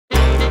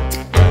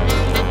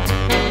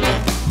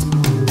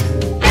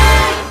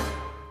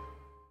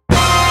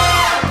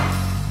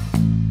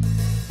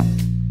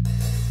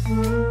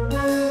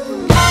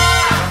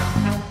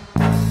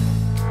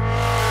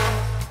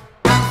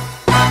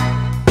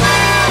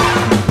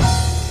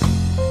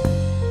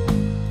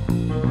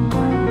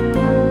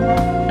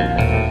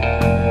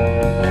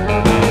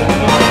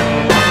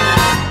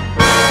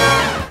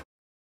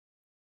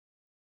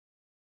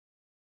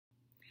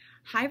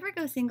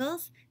Virgo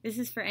singles. This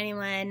is for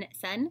anyone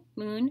Sun,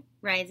 Moon,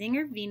 Rising,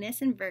 or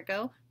Venus in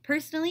Virgo.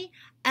 Personally,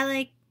 I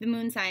like the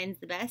moon signs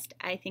the best.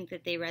 I think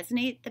that they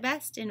resonate the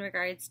best in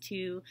regards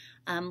to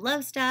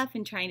love stuff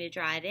and trying to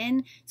draw it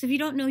in. So if you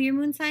don't know your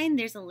moon sign,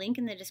 there's a link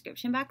in the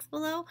description box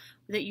below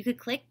that you could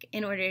click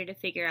in order to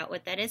figure out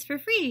what that is for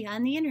free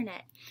on the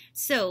internet.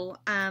 So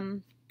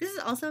this is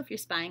also if you're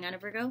spying on a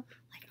Virgo,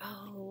 like,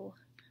 oh,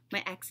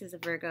 my ex is a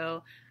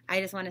Virgo. I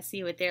just want to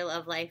see what their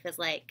love life is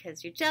like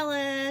because you're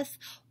jealous,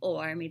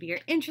 or maybe you're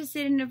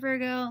interested in a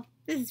Virgo.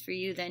 This is for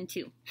you then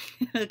too.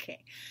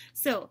 Okay,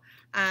 so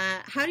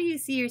how do you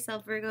see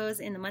yourself, Virgos,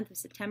 in the month of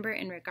September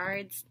in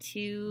regards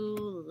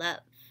to love?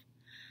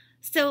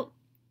 So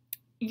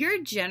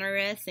you're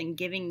generous and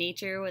giving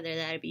nature, whether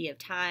that be of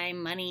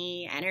time,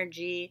 money,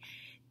 energy.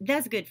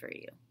 That's good for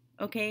you,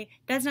 okay?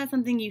 That's not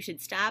something you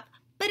should stop,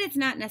 but it's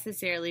not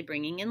necessarily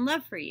bringing in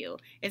love for you,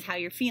 is how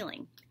you're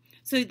feeling.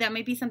 So that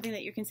might be something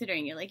that you're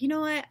considering. You're like, you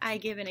know what? I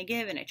give and I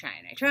give and I try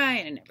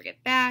and I never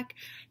get back.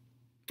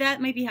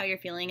 That might be how you're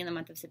feeling in the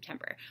month of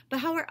September. But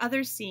how are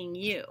others seeing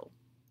you?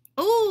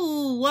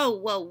 Oh,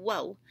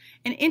 whoa.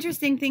 An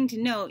interesting thing to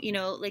note,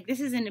 like this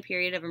is in a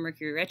period of a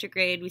Mercury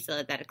retrograde. We still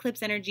have that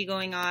eclipse energy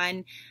going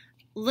on.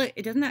 Look,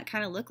 doesn't that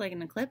kind of look like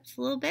an eclipse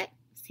a little bit?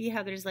 See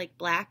how there's like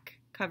black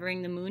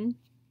covering the moon?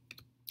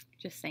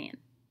 Just saying.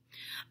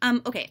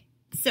 Okay,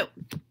 so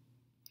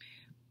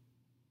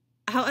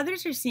how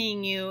others are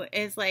seeing you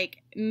is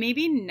like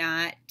maybe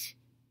not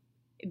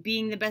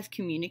being the best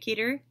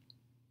communicator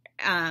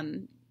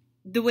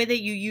the way that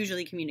you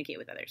usually communicate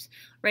with others,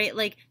 right?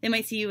 Like they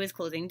might see you as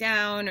closing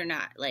down or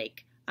not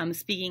like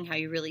speaking how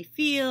you really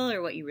feel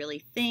or what you really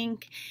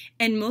think,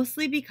 and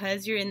mostly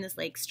because you're in this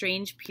like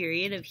strange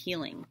period of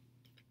healing.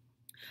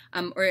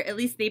 Or at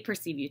least they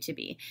perceive you to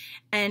be.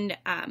 And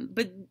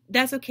but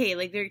that's okay.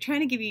 Like they're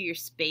trying to give you your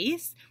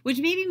space, which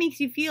maybe makes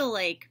you feel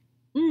like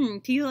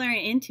people aren't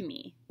into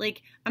me.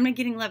 Like, I'm not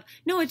getting love.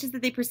 No, it's just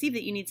that they perceive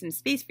that you need some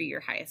space for your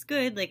highest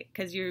good, like,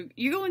 because you're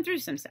going through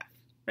some stuff,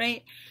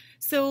 right?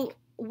 So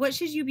what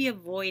should you be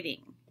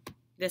avoiding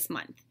this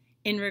month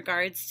in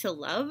regards to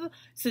love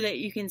so that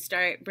you can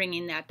start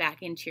bringing that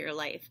back into your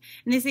life?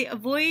 And they say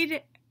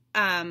avoid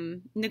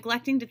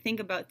neglecting to think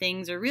about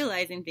things or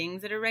realizing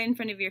things that are right in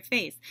front of your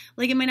face.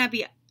 Like, it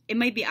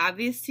might be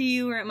obvious to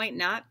you or it might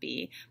not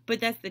be,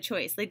 but that's the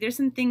choice. Like there's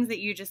some things that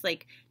you're just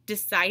like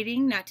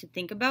deciding not to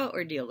think about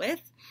or deal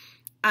with.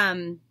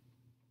 And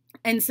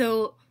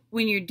so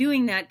when you're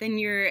doing that, then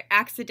you're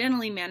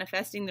accidentally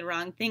manifesting the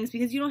wrong things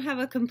because you don't have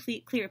a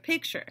complete clear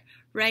picture,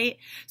 right?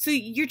 So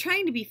you're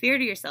trying to be fair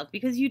to yourself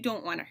because you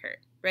don't want to hurt,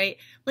 right?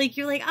 Like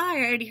you're like, I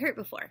already hurt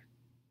before.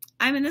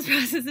 I'm in this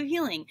process of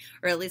healing,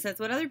 or at least that's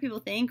what other people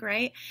think,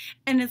 right?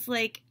 And it's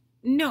like,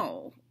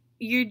 no,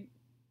 you're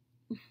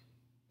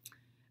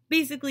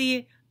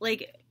basically,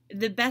 like,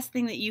 the best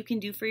thing that you can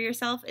do for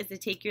yourself is to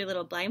take your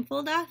little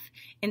blindfold off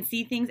and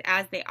see things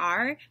as they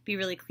are, be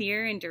really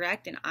clear and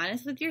direct and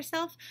honest with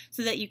yourself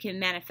so that you can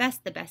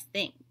manifest the best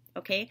thing,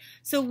 okay?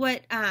 So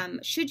what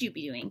should you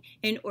be doing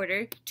in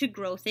order to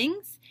grow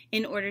things,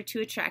 in order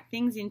to attract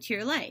things into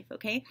your life,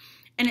 okay?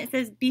 And it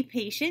says, be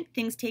patient.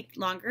 Things take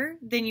longer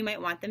than you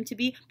might want them to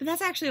be, but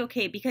that's actually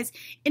okay because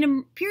in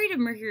a period of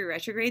Mercury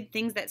retrograde,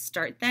 things that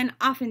start then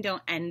often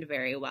don't end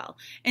very well.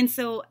 And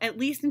so at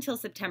least until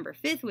September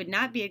 5th would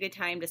not be a good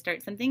time to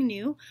start something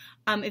new.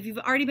 If you've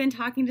already been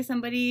talking to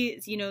somebody,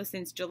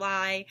 since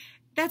July,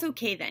 that's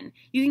okay then.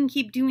 You can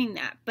keep doing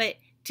that, but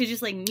to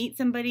just like meet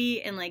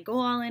somebody and like go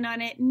all in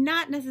on it,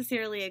 not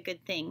necessarily a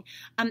good thing.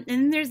 And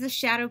then there's the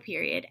shadow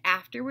period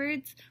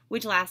afterwards,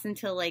 which lasts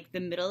until like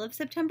the middle of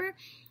September.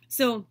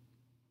 So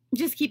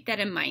just keep that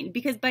in mind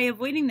because by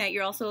avoiding that,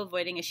 you're also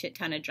avoiding a shit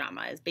ton of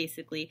drama is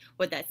basically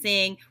what that's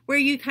saying, where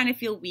you kind of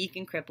feel weak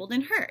and crippled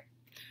and hurt.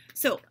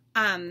 So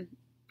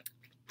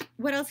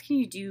what else can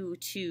you do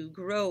to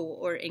grow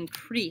or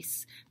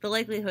increase the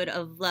likelihood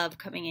of love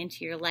coming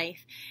into your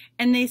life?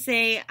 And they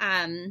say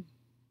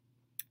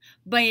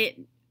by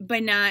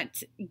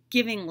not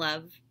giving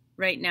love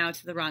right now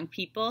to the wrong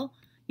people,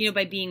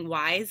 by being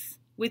wise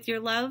with your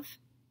love,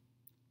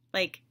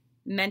 like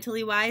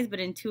mentally wise, but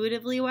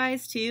intuitively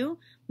wise too,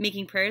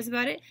 making prayers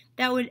about it,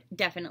 that would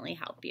definitely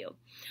help you.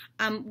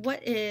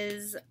 What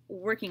is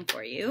working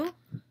for you?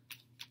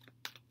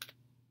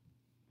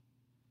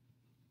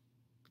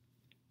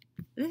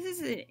 This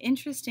is an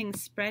interesting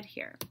spread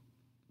here.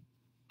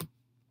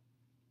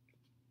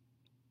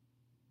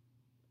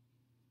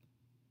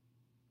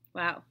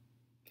 Wow.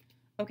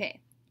 Okay.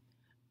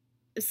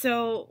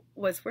 So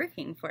what's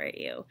working for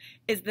you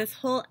is this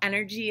whole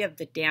energy of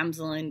the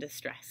damsel in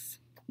distress.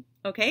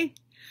 Okay?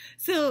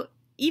 So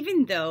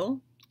even though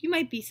you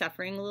might be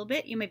suffering a little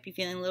bit, you might be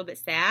feeling a little bit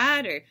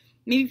sad or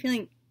maybe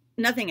feeling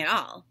nothing at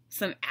all,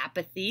 some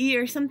apathy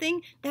or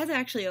something, that's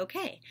actually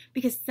okay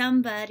because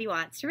somebody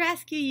wants to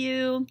rescue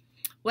you.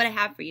 What I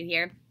have for you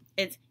here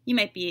You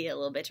might be a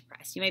little bit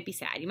depressed. You might be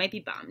sad. You might be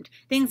bummed.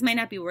 Things might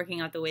not be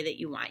working out the way that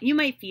you want. You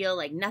might feel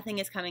like nothing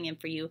is coming in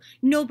for you.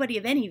 Nobody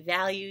of any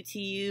value to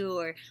you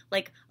or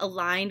like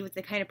aligned with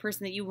the kind of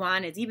person that you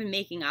want is even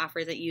making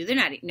offers at you.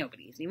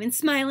 Nobody's even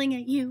smiling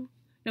at you.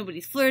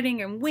 Nobody's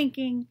flirting or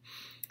winking.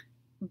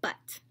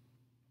 But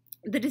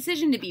the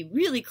decision to be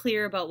really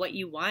clear about what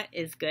you want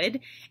is good.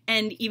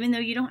 And even though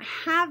you don't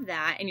have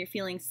that and you're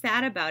feeling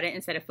sad about it,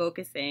 instead of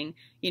focusing,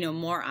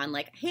 more on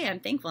like, hey, I'm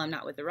thankful I'm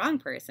not with the wrong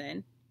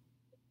person.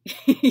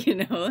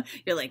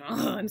 You're like,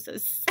 oh, I'm so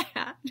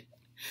sad.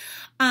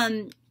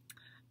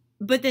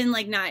 But then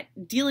like not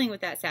dealing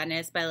with that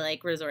sadness by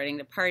like resorting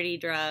to party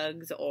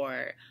drugs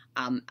or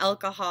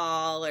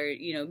alcohol or,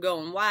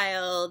 going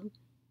wild.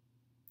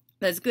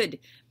 That's good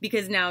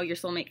because now your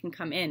soulmate can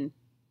come in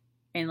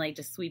and like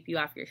just sweep you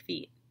off your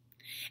feet.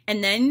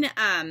 And then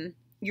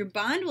your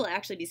bond will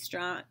actually be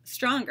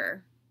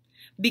stronger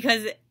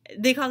because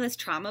they call this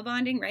trauma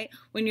bonding, right?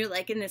 When you're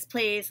like in this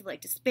place of like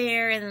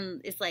despair and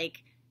then it's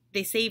like,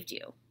 they saved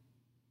you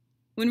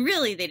when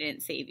really they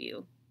didn't save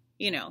you,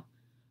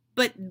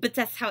 but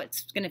that's how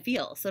it's going to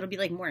feel. So it'll be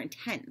like more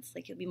intense.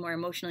 Like you'll be more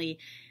emotionally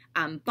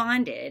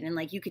bonded and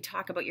like you could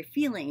talk about your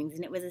feelings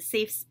and it was a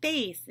safe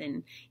space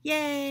and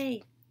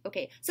yay.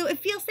 Okay. So it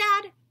feels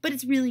sad, but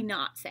it's really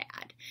not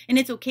sad. And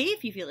it's okay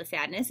if you feel the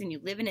sadness and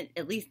you live in it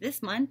at least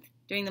this month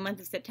during the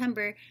month of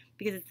September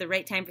because it's the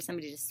right time for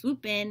somebody to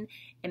swoop in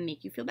and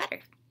make you feel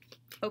better.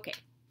 Okay.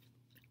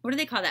 What do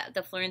they call that?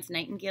 The Florence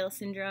Nightingale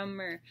syndrome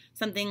or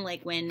something,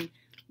 like when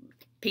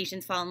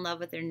patients fall in love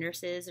with their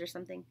nurses or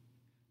something?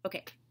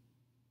 Okay.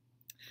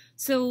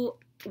 So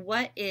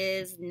what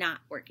is not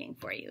working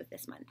for you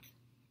this month?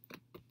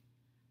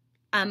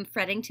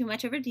 Fretting too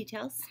much over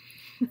details.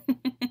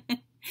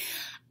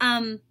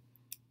 And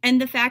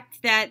the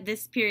fact that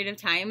this period of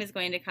time is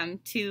going to come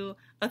to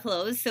a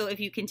close. So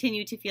if you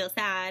continue to feel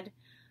sad,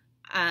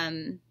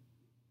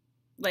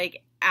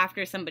 like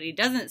after somebody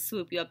doesn't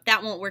swoop you up,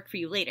 that won't work for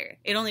you later.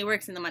 It only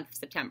works in the month of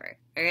September,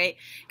 all right?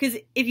 Because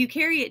if you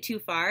carry it too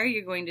far,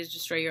 you're going to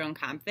destroy your own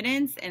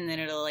confidence and then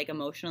it'll like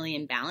emotionally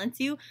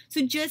imbalance you.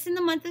 So just in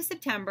the month of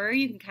September,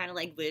 you can kind of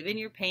like live in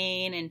your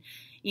pain and,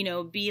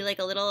 be like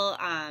a little,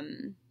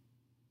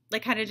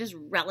 like kind of just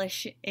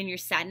relish in your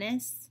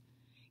sadness.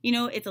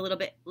 It's a little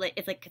bit like,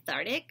 it's like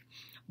cathartic,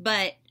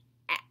 but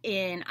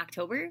in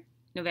October,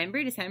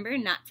 November, December,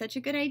 not such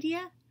a good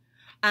idea.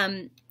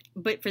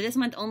 But for this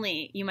month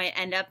only, you might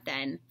end up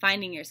then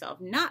finding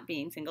yourself not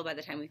being single by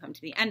the time we come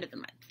to the end of the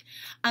month.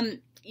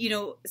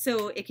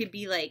 So it could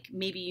be like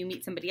maybe you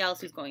meet somebody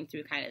else who's going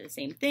through kind of the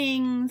same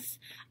things.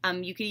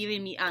 You could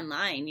even meet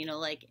online,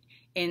 like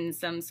in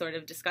some sort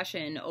of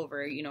discussion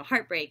over,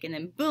 heartbreak, and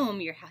then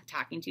boom, you're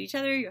talking to each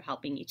other, you're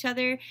helping each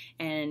other,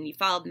 and you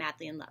fall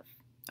madly in love.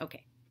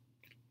 Okay.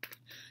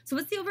 So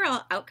what's the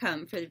overall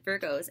outcome for the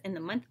Virgos in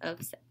the month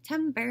of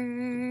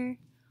September?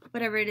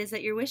 Whatever it is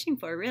that you're wishing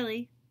for,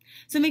 really.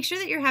 So make sure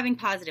that you're having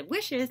positive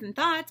wishes and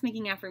thoughts,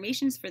 making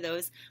affirmations for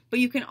those, but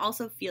you can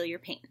also feel your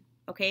pain,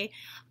 okay?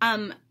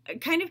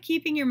 Kind of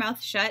keeping your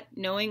mouth shut,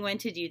 knowing when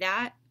to do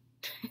that.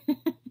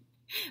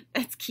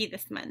 That's key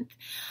this month.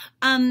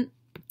 And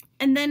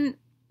then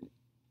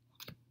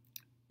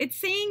it's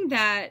saying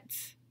that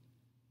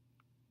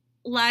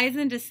lies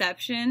and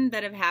deception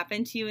that have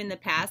happened to you in the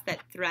past that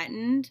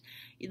threatened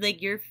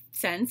like your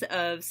sense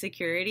of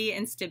security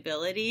and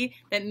stability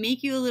that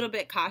make you a little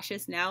bit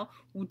cautious now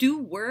do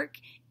work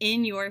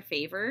in your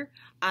favor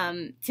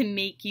to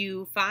make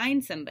you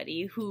find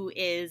somebody who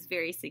is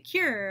very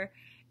secure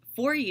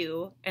for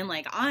you and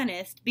like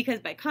honest, because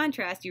by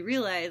contrast you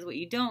realize what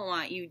you don't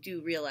want, you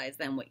do realize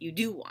then what you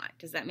do want.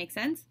 Does that make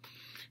sense?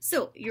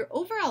 So your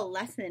overall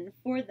lesson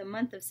for the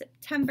month of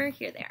September,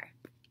 here they are,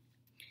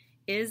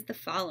 is the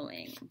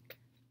following.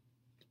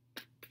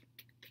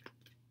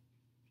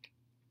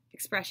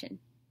 Expression.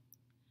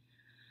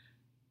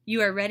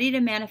 You are ready to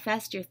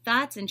manifest your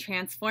thoughts and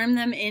transform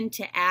them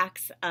into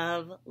acts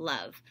of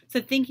love.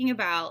 So thinking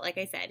about, like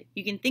I said,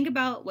 you can think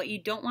about what you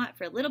don't want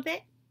for a little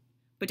bit,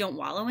 but don't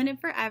wallow in it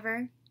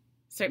forever.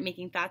 Start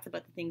making thoughts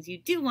about the things you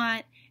do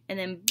want, and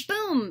then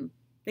boom,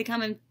 they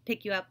come and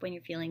pick you up when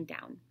you're feeling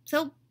down.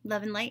 So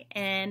love and light,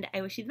 and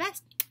I wish you the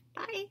best.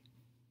 Bye.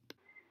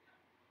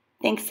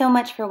 Thanks so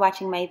much for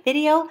watching my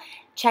video.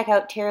 Check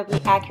out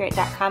tarot-blee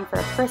accurate.com for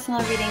a personal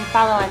reading.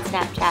 Follow on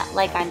Snapchat,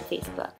 like on Facebook.